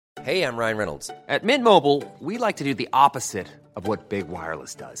Hey, I'm Ryan Reynolds. At Mint Mobile, we like to do the opposite of what Big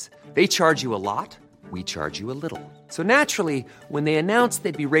Wireless does. They charge you a lot, we charge you a little. So naturally, when they announced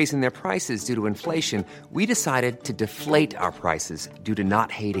they'd be raising their prices due to inflation, we decided to deflate our prices due to not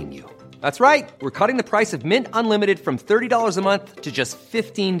hating you. That's right. We're cutting the price of Mint Unlimited from $30 a month to just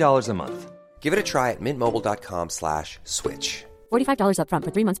 $15 a month. Give it a try at mintmobile.com/switch. $45 up front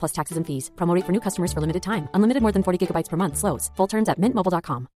for 3 months plus taxes and fees. Promo rate for new customers for limited time. Unlimited more than 40 gigabytes per month. Slows full terms at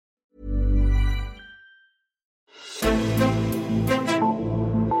mintmobile.com.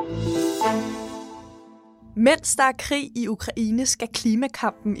 Mens der er krig i Ukraine, skal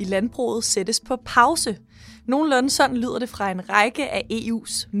klimakampen i landbruget sættes på pause. Nogenlunde sådan lyder det fra en række af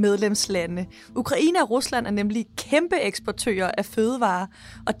EU's medlemslande. Ukraine og Rusland er nemlig kæmpe eksportører af fødevarer,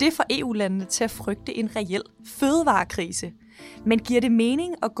 og det får EU-landene til at frygte en reel fødevarekrise. Men giver det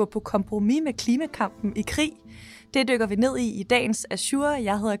mening at gå på kompromis med klimakampen i krig? Det dykker vi ned i dagens Azure.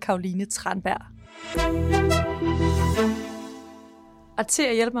 Jeg hedder Caroline Tranberg. Og til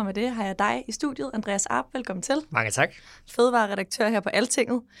at hjælpe mig med det, har jeg dig i studiet, Andreas Arp. Velkommen til. Mange tak. Fødevareredaktør her på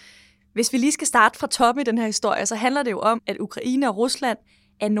Altinget. Hvis vi lige skal starte fra toppen i den her historie, så handler det jo om, at Ukraine og Rusland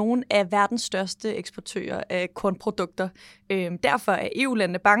er nogle af verdens største eksportører af kornprodukter. Derfor er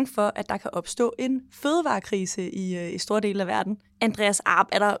EU-landene bange for, at der kan opstå en fødevarekrise i store dele af verden. Andreas Arp,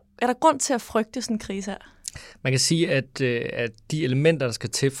 er der grund til at frygte sådan en krise her? Man kan sige, at de elementer, der skal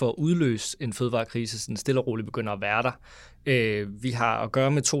til for at udløse en fødevarekrise, sådan stille og roligt begynder at være der. Vi har at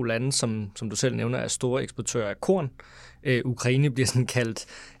gøre med to lande, som du selv nævner, er store eksportører af korn. Ukraine bliver sådan kaldt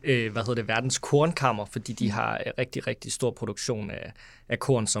verdens kornkammer, fordi de har rigtig, rigtig stor produktion af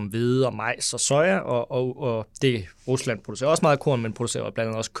korn som hvede og majs og soja, og det Rusland producerer også meget korn, men producerer blandt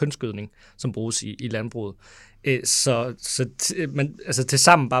andet også kønsgødning, som bruges i landbruget. Så til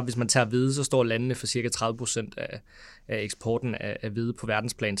sammen, bare hvis man tager hvede, så står landene for cirka 30% af eksporten af hvede på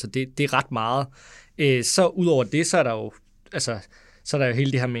verdensplan, så det er ret meget. Så udover det, så er der jo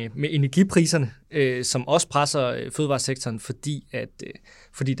hele det her med energipriserne, som også presser fødevaresektoren,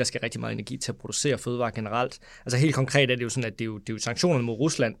 fordi der skal rigtig meget energi til at producere fødevarer generelt. Altså helt konkret er det jo sådan, at det er jo sanktionerne mod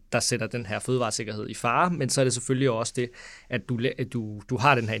Rusland, der sætter den her fødevaresikkerhed i fare, men så er det selvfølgelig også det, at du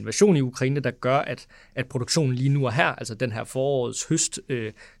har den her invasion i Ukraine, der gør, at produktionen lige nu og her, altså den her forårets høst,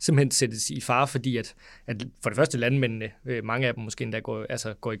 simpelthen sættes i fare, fordi at for det første landmændene, mange af dem måske endda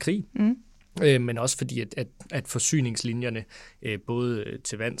går i krig, men også fordi, at forsyningslinjerne, både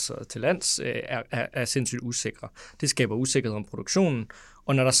til vands og til lands, er sindssygt usikre. Det skaber usikkerhed om produktionen,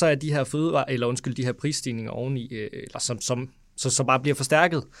 og når der så er de her de her prisstigninger oveni, eller som bare bliver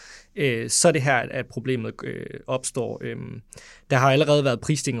forstærket, så er det her, at problemet opstår. Der har allerede været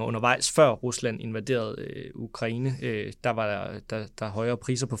prisstigninger undervejs, før Rusland invaderede Ukraine. Der var der højere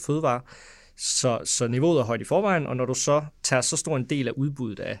priser på fødevarer, så niveauet er højt i forvejen, og når du så tager så stor en del af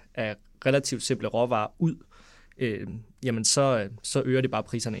udbuddet af relativt simple råvarer ud, jamen så øger det bare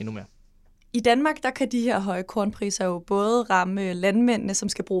priserne endnu mere. I Danmark, der kan de her høje kornpriser jo både ramme landmændene, som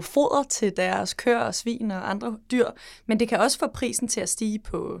skal bruge foder til deres køer og svin og andre dyr, men det kan også få prisen til at stige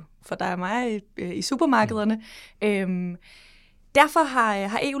for dig og mig i supermarkederne. Derfor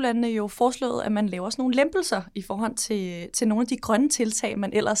har EU-landene jo foreslået, at man laver sådan nogle lempelser i forhold til nogle af de grønne tiltag,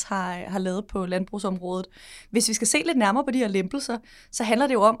 man ellers har lavet på landbrugsområdet. Hvis vi skal se lidt nærmere på de her lempelser, så handler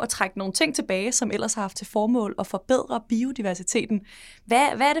det jo om at trække nogle ting tilbage, som ellers har haft til formål at forbedre biodiversiteten. Hvad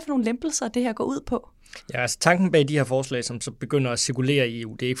er det for nogle lempelser, det her går ud på? Ja, altså tanken bag de her forslag, som så begynder at cirkulere i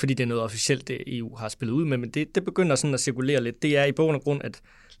EU, det er ikke fordi, det er noget officielt, det EU har spillet ud med, men det begynder sådan at cirkulere lidt. Det er i bund og grund, at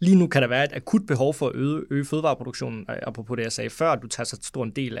lige nu kan der være et akut behov for at øge fødevareproduktionen, apropos det, jeg sagde før, at du tager så stor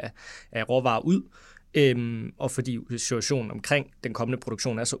en del af råvarer ud, og fordi situationen omkring den kommende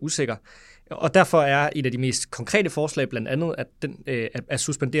produktion er så usikker. Og derfor er et af de mest konkrete forslag blandt andet at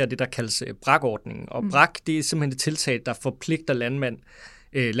suspendere det, der kaldes BRAC-ordningen. Og BRAC, det er simpelthen et tiltag, der forpligter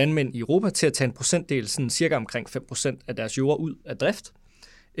landmænd i Europa til at tage en procentdel, sådan cirka omkring 5% af deres jord ud af drift.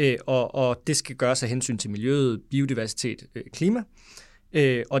 Og det skal gøres af hensyn til miljøet, biodiversitet, klima.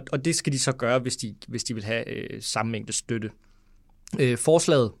 Og det skal de så gøre, hvis de vil have samme mængde støtte.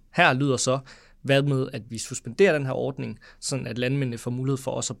 Forslaget her lyder så, hvad med at vi suspenderer den her ordning, sådan at landmændene får mulighed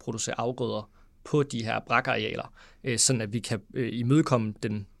for også at producere afgrøder på de her brakarealer, sådan at vi kan imødekomme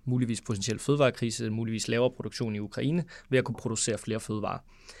den muligvis potentielle fødevarekrise, muligvis lavere produktion i Ukraine, ved at kunne producere flere fødevarer.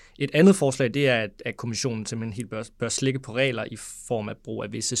 Et andet forslag, det er, at kommissionen simpelthen helt bør slække på regler i form af brug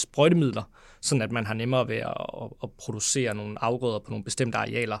af visse sprøjtemidler, sådan at man har nemmere ved at producere nogle afgrøder på nogle bestemte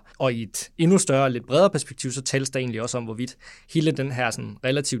arealer. Og i et endnu større, lidt bredere perspektiv, så tales der egentlig også om, hvorvidt hele den her sådan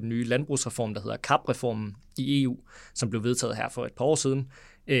relativt nye landbrugsreform, der hedder CAP-reformen i EU, som blev vedtaget her for et par år siden,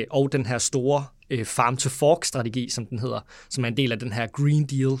 og den her store farm-to-fork-strategi, som den hedder, som er en del af den her Green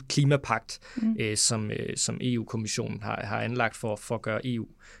Deal klimapagt, som EU-kommissionen har anlagt for at gøre EU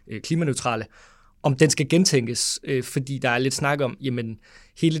klimaneutrale, om den skal gentænkes, fordi der er lidt snak om, jamen,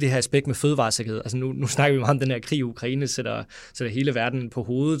 hele det her aspekt med fødevaresikkerhed. Altså nu snakker vi meget om den her krig i Ukraine, sætter hele verden på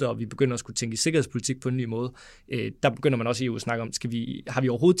hovedet, og vi begynder at skulle tænke i sikkerhedspolitik på en ny måde. Der begynder man også i EU at snakke om, har vi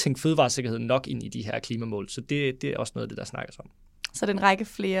overhovedet tænkt fødevaresikkerhed nok ind i de her klimamål? Så det er også noget af det, der snakkes om. Så det er en række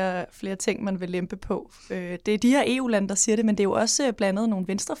flere ting, man vil lempe på. Det er de her EU-lande, der siger det, men det er jo også blandet nogle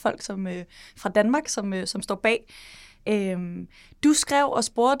venstrefolk fra Danmark, som står bag. Du skrev og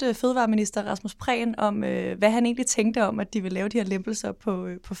spurgte fødevareminister Rasmus Prehn om, hvad han egentlig tænkte om, at de vil lave de her lempelser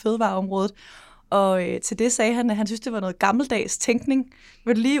på fødevareområdet. Og til det sagde han, at han synes, det var noget gammeldags tænkning.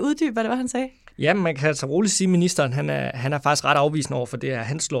 Vil du lige uddybe, hvad det var, han sagde? Ja, man kan altså roligt sige, at ministeren han er faktisk ret afvisende over for det her.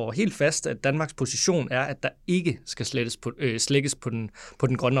 Han slår helt fast, at Danmarks position er, at der ikke skal slækkes på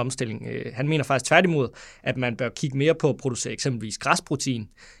den grønne omstilling. Han mener faktisk tværtimod, at man bør kigge mere på at producere eksempelvis græsprotein,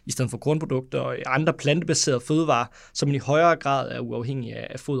 i stedet for kornprodukter og andre plantebaserede fødevarer, som i højere grad er uafhængige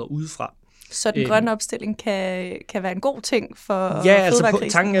af foder udefra. Så den grønne opstilling kan være en god ting for fødevarekrisen? Ja, altså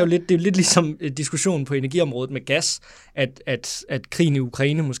tanken er jo lidt ligesom diskussionen på energiområdet med gas, at krigen i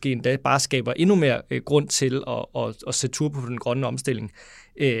Ukraine måske endda bare skaber endnu mere grund til at sætte turbo på den grønne omstilling.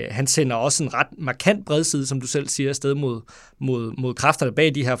 Han sender også en ret markant bredside, som du selv siger, afsted mod kræfterne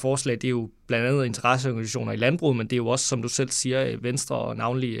bag de her forslag. Det er jo blandt andet interesseorganisationer i landbruget, men det er jo også, som du selv siger, Venstre og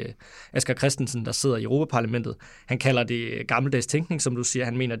navnlig Asger Christensen, der sidder i Europaparlamentet. Han kalder det gammeldags tænkning, som du siger.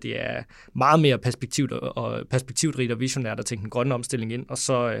 Han mener, det er meget mere perspektivrigt og visionært at tænke den grønne omstilling ind. Og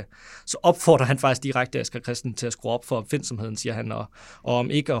så opfordrer han faktisk direkte Asger Christensen til at skrue op for opfindsomheden, siger han, og om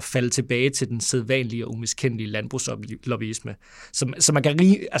ikke at falde tilbage til den sædvanlige og umiskendelige landbrugslobbyisme. Så man kan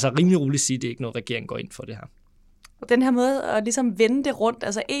rimelig roligt sige, at det er ikke noget, regeringen går ind for det her. Den her måde at ligesom vende det rundt,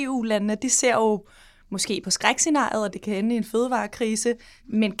 altså EU-landene, de ser jo måske på skrækscenariet, og det kan ende i en fødevarekrise,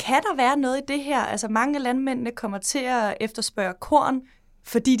 men kan der være noget i det her? Altså mange af landmændene kommer til at efterspørge korn,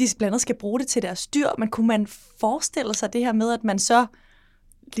 fordi de blandt andet skal bruge det til deres dyr, men kunne man forestille sig det her med, at man så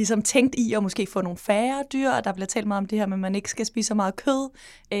ligesom tænkt i at måske få nogle færre dyr, og der bliver talt meget om det her med, at man ikke skal spise så meget kød.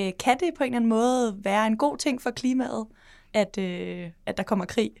 Kan det på en eller anden måde være en god ting for klimaet? At der kommer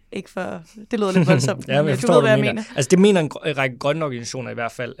krig, ikke for det lyder lidt voldsomt. Ja, men jeg forstår, hvad jeg mener. Altså det mener en række grønne organisationer i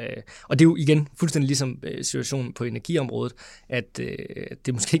hvert fald, og det er jo igen fuldstændig ligesom situationen på energiområdet, at det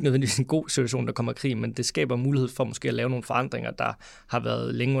er måske ikke nødvendigvis en god situation, der kommer krig, men det skaber mulighed for måske at lave nogle forandringer, der har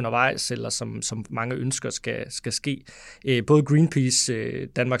været længe undervejs, eller som mange ønsker skal ske. Både Greenpeace,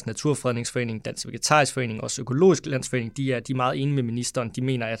 Danmarks Naturfredningsforening, Dansk Vegetarisk Forening og også Økologisk Landsforening, de er meget enige med ministeren. De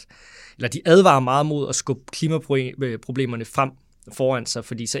mener, de advarer meget mod at skubbe klimaproblemerne frem foran sig,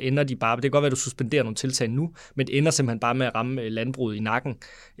 fordi så ender de bare, det kan godt være, at du suspenderer nogle tiltag nu, men det ender simpelthen bare med at ramme landbruget i nakken,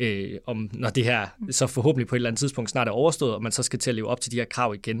 når det her så forhåbentlig på et eller andet tidspunkt snart er overstået, og man så skal til at leve op til de her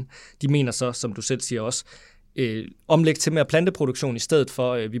krav igen. De mener så, som du selv siger også, omlægge til mere planteproduktion i stedet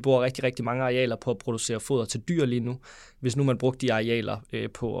for, vi bruger rigtig, rigtig mange arealer på at producere foder til dyr lige nu. Hvis nu man brugte de arealer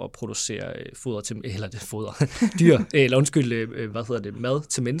på at producere foder til, dyr, mad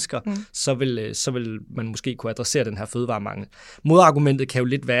til mennesker, så vil man måske kunne adressere den her fødevaremangel. Modargumentet kan jo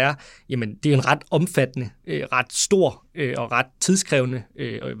lidt være, jamen det er en ret omfattende, ret stor og ret tidskrævende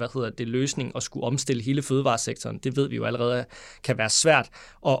løsning at skulle omstille hele fødevaresektoren. Det ved vi jo allerede kan være svært,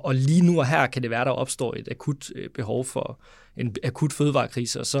 og lige nu og her kan det være, der opstår et akut behov for en akut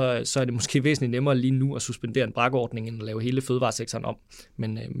fødevarekrise, og så er det måske væsentligt nemmere lige nu at suspendere en brakordning, end at lave hele fødevaresektoren om.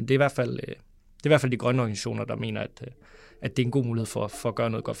 Men det er i hvert fald de grønne organisationer, der mener, at det er en god mulighed for at gøre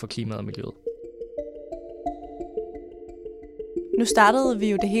noget godt for klimaet og miljøet. Nu startede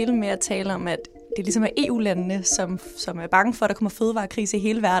vi jo det hele med at tale om, at det ligesom er EU-landene, som er bange for, at der kommer fødevarekrise i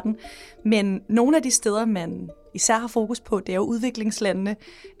hele verden. Men nogle af de steder, man især har fokus på, det er jo udviklingslandene.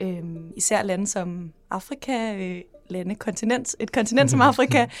 Især lande som Afrika, et kontinent som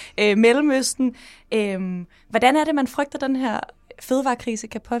Afrika, Mellemøsten. Hvordan er det, man frygter den her fødevarekrise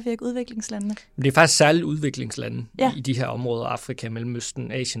kan påvirke udviklingslandene? Det er faktisk særligt udviklingslande i de her områder, Afrika,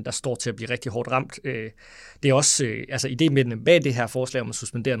 Mellemøsten, Asien, der står til at blive rigtig hårdt ramt. Det er også, idémændene bag det her forslag om at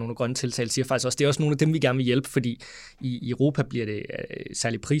suspendere nogle grønne tiltag, siger faktisk også, det er også nogle af dem, vi gerne vil hjælpe, fordi i Europa bliver det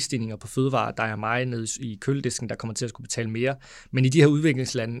særligt prisstigninger på fødevarer. Der er meget nede i køledisken, der kommer til at skulle betale mere. Men i de her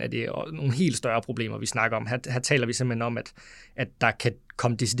udviklingslande er det nogle helt større problemer, vi snakker om. Her taler vi simpelthen om, at der kan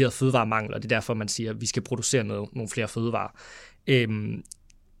komme decideret fødevaremangel, og det er derfor, man siger, at vi skal producere nogle flere fødevarer.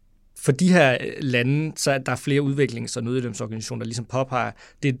 for de her lande, så er der flere udviklings- og nødhjælpsorganisationer, der ligesom påpeger,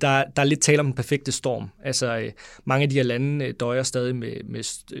 der er lidt tale om den perfekte storm. Altså mange af de her lande døjer stadig med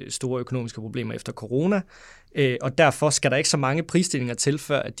store økonomiske problemer efter corona, og derfor skal der ikke så mange prisstigninger til,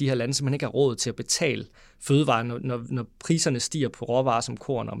 før at de her lande simpelthen ikke har råd til at betale fødevarer, når priserne stiger på råvarer som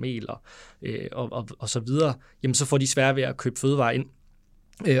korn og mel og så videre, jamen så får de svært ved at købe fødevarer ind.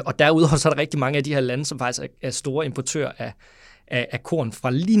 Og derudover så er der rigtig mange af de her lande, som faktisk er store importører af korn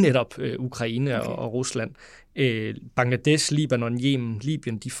fra lige netop Ukraine og Rusland. Bangladesh, Libanon, Yemen,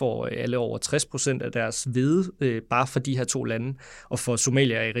 Libyen, de får alle over 60% af deres hvede bare for de her 2 lande. Og for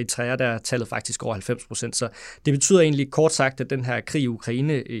Somalia og Eritrea, der er tallet faktisk over 90%. Så det betyder egentlig kort sagt, at den her krig i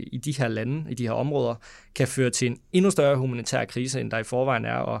Ukraine i de her lande, i de her områder, kan føre til en endnu større humanitær krise, end der i forvejen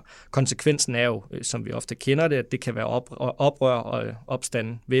er. Og konsekvensen er jo, som vi ofte kender det, at det kan være oprør og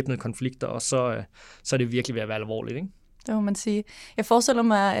opstand, væbnede konflikter, og så er det virkelig ved at være alvorligt, ikke? Det må man sige. Jeg forestiller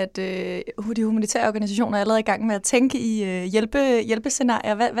mig, at de humanitære organisationer er allerede i gang med at tænke i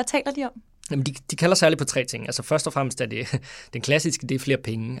hjælpescenarier. Hvad taler de om? Jamen, de kalder særligt på 3 ting. Altså først og fremmest er det den klassiske, det er flere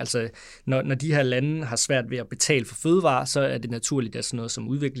penge. Altså når de her lande har svært ved at betale for fødevarer, så er det naturligt, at sådan noget som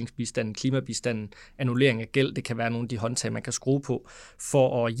udviklingsbistanden, klimabistanden, annullering af gæld, det kan være nogle af de håndtag, man kan skrue på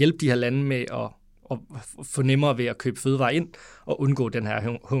for at hjælpe de her lande med at få nemmere ved at købe fødevarer ind og undgå den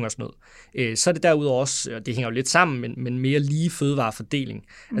her hungersnød. Så er det derudover også, og det hænger jo lidt sammen, men mere lige fødevarefordeling.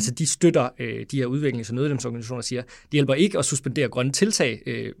 Altså de støtter de her udviklings- og nødhjælpsorganisationer, siger, de hjælper ikke at suspendere grønne tiltag,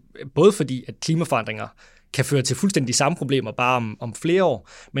 både fordi at klimaforandringer kan føre til fuldstændig samme problemer bare om flere år,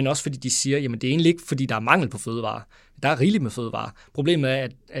 men også fordi de siger, jamen det er egentlig ikke, fordi der er mangel på fødevarer. Der er rigeligt med fødevarer. Problemet er,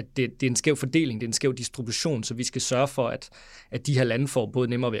 at det er en skæv fordeling, det er en skæv distribution, så vi skal sørge for, at de her lande får både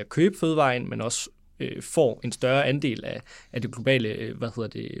nemmere ved at købe fødevarer ind, men også får en større andel af det globale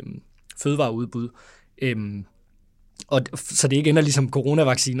fødevareudbud. Og så det ikke ender ligesom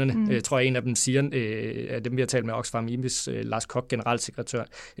coronavaccinerne, tror jeg en af dem siger, af dem vi har talt med Oxfam IBIS, Lars Koch,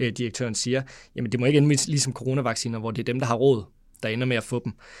 generaldirektøren siger, jamen det må ikke ende ligesom coronavacciner, hvor det er dem, der har råd, der ender med at få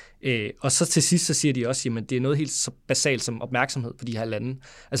dem. Og så til sidst så siger de også, jamen det er noget helt så basalt som opmærksomhed på de her lande.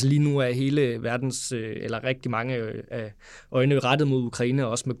 Altså lige nu er hele verdens, eller rigtig mange af øjne rettet mod Ukraine,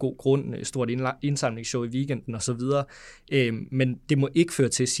 også med god grund, stort indsamlingsshow i weekenden og så videre. Men det må ikke føre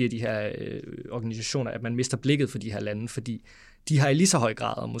til, siger de her organisationer, at man mister blikket for de her lande, fordi de har i lige så høj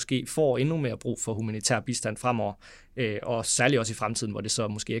grad og måske får endnu mere brug for humanitær bistand fremover, og særligt også i fremtiden, hvor det så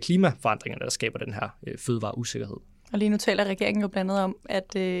måske er klimaforandringerne, der skaber den her fødevareusikkerhed. Og lige nu taler regeringen jo blandt andet om,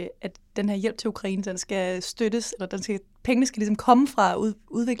 at den her hjælp til Ukraine, den skal støttes, eller pengene skal ligesom komme fra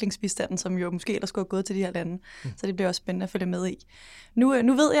udviklingsbistanden, som jo måske ellers skulle have gået til de her lande. Så det bliver også spændende at følge med i. Nu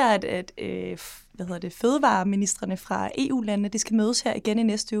ved jeg, at fødevareministrene fra EU-landene, de skal mødes her igen i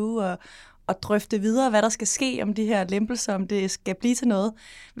næste uge og drøfte videre, hvad der skal ske om de her lempelser, om det skal blive til noget.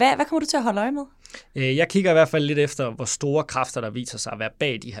 Hvad kommer du til at holde øje med? Jeg kigger i hvert fald lidt efter, hvor store kræfter der viser sig at være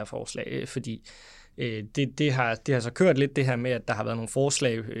bag de her forslag, fordi det har så kørt lidt det her med, at der har været nogle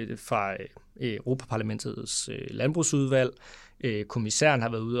forslag fra Europaparlamentets landbrugsudvalg. Kommissæren har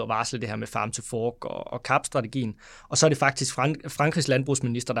været ude og varsle det her med farm to fork og CAP-strategien. Og så er det faktisk Frankrigs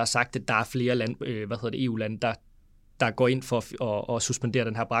landbrugsminister, der har sagt, at der er flere EU-lande, der går ind for at suspendere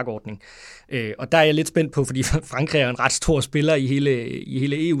den her brakordning. Og der er jeg lidt spændt på, fordi Frankrig er en ret stor spiller i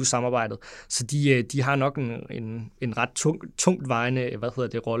hele EU-samarbejdet, så de har nok en ret tungt vejende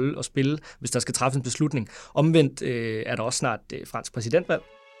rolle at spille, hvis der skal træffes en beslutning. Omvendt er der også snart fransk præsidentvalg.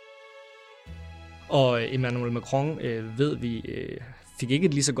 Og Emmanuel Macron ved vi fik ikke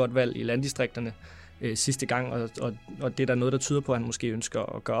et lige så godt valg i landdistrikterne sidste gang, og det er der noget, der tyder på, at han måske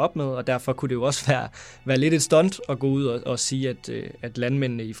ønsker at gøre op med, og derfor kunne det jo også være lidt et stunt at gå ud og sige, at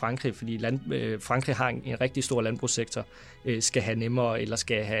landmændene i Frankrig, fordi Frankrig har en rigtig stor landbrugssektor, skal have nemmere, eller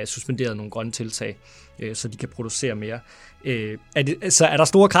skal have suspenderet nogle grønne tiltag, så de kan producere mere. Så er der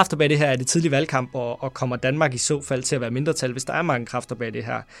store kræfter bag det her? Er det tidlig valgkamp, og kommer Danmark i så fald til at være mindretal, hvis der er mange kræfter bag det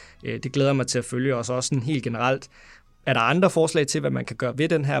her? Det glæder mig til at følge, og så også sådan helt generelt. Er der andre forslag til, hvad man kan gøre ved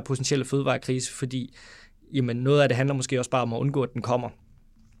den her potentielle fødevarekrise? Fordi jamen, noget af det handler måske også bare om at undgå, at den kommer.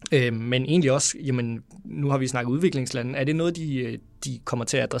 Men egentlig også, jamen, nu har vi snakket udviklingslande. Er det noget, de kommer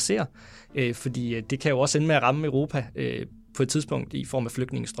til at adressere? Fordi det kan jo også ende med at ramme Europa på et tidspunkt i form af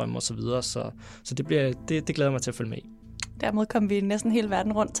flygtningestrømme osv. Så det glæder mig til at følge med i. Dermed kom vi næsten hele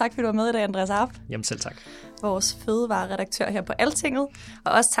verden rundt. Tak fordi du var med i dag, Andreas Arp. Jamen selv tak. Vores fødevareredaktør her på Altinget.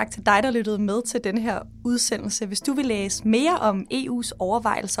 Og også tak til dig, der lyttede med til denne her udsendelse. Hvis du vil læse mere om EU's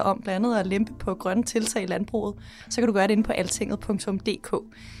overvejelser om blandt andet at lempe på grønne tiltag i landbruget, så kan du gøre det inde på altinget.dk.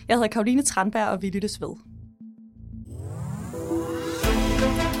 Jeg hedder Caroline Tranberg, og vi lyttes ved.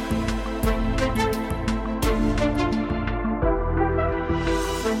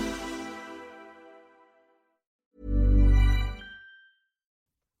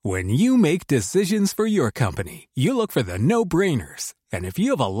 When you make decisions for your company, you look for the no-brainers. And if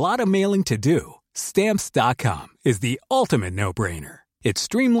you have a lot of mailing to do, Stamps.com is the ultimate no-brainer. It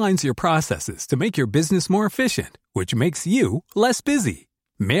streamlines your processes to make your business more efficient, which makes you less busy.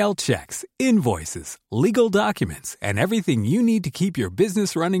 Mail checks, invoices, legal documents, and everything you need to keep your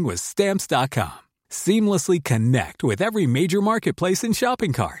business running with Stamps.com. Seamlessly connect with every major marketplace and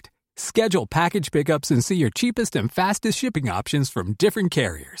shopping cart. Schedule package pickups and see your cheapest and fastest shipping options from different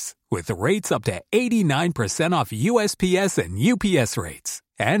carriers, with rates up to 89% off USPS and UPS rates.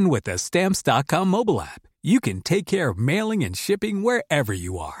 And with the Stamps.com mobile app, you can take care of mailing and shipping wherever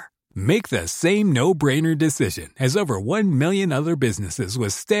you are. Make the same no-brainer decision as over 1 million other businesses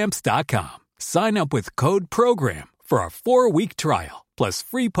with Stamps.com. Sign up with code PROGRAM for a 4-week trial, plus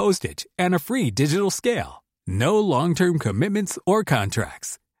free postage and a free digital scale. No long-term commitments or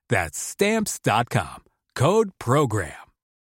contracts. That's Stamps.com. Code PROGRAM.